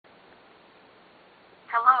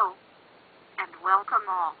welcome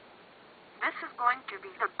all. This is going to be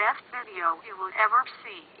the best video you will ever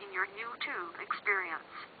see in your YouTube experience.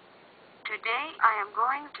 Today I am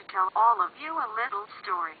going to tell all of you a little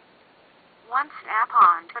story. Once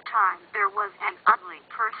upon a time there was an ugly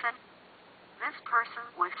person. This person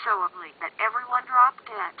was so ugly that everyone dropped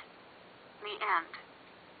dead. The end.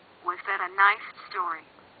 Was that a nice story?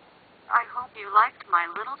 I hope you liked my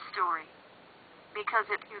little story. Because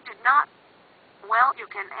if you did not, well, you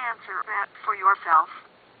can answer that for yourself.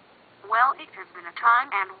 Well, it has been a time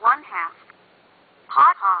and one half.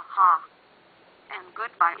 Ha ha ha. And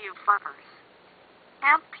goodbye, you fuckers.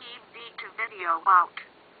 MPV to video out.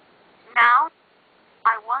 Now,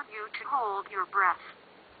 I want you to hold your breath.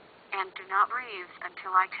 And do not breathe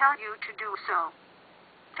until I tell you to do so.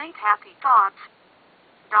 Think happy thoughts.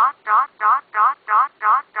 Dot dot dot dot dot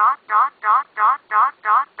dot dot dot dot dot dot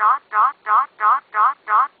dot dot dot dot dot dot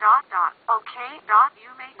dot dot dot. Okay, dot, you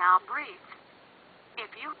may now breathe. If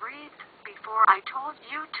you breathed before I told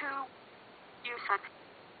you to, you said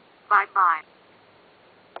bye-bye.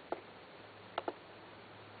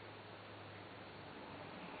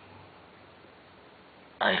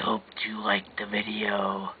 I hope you liked the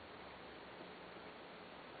video.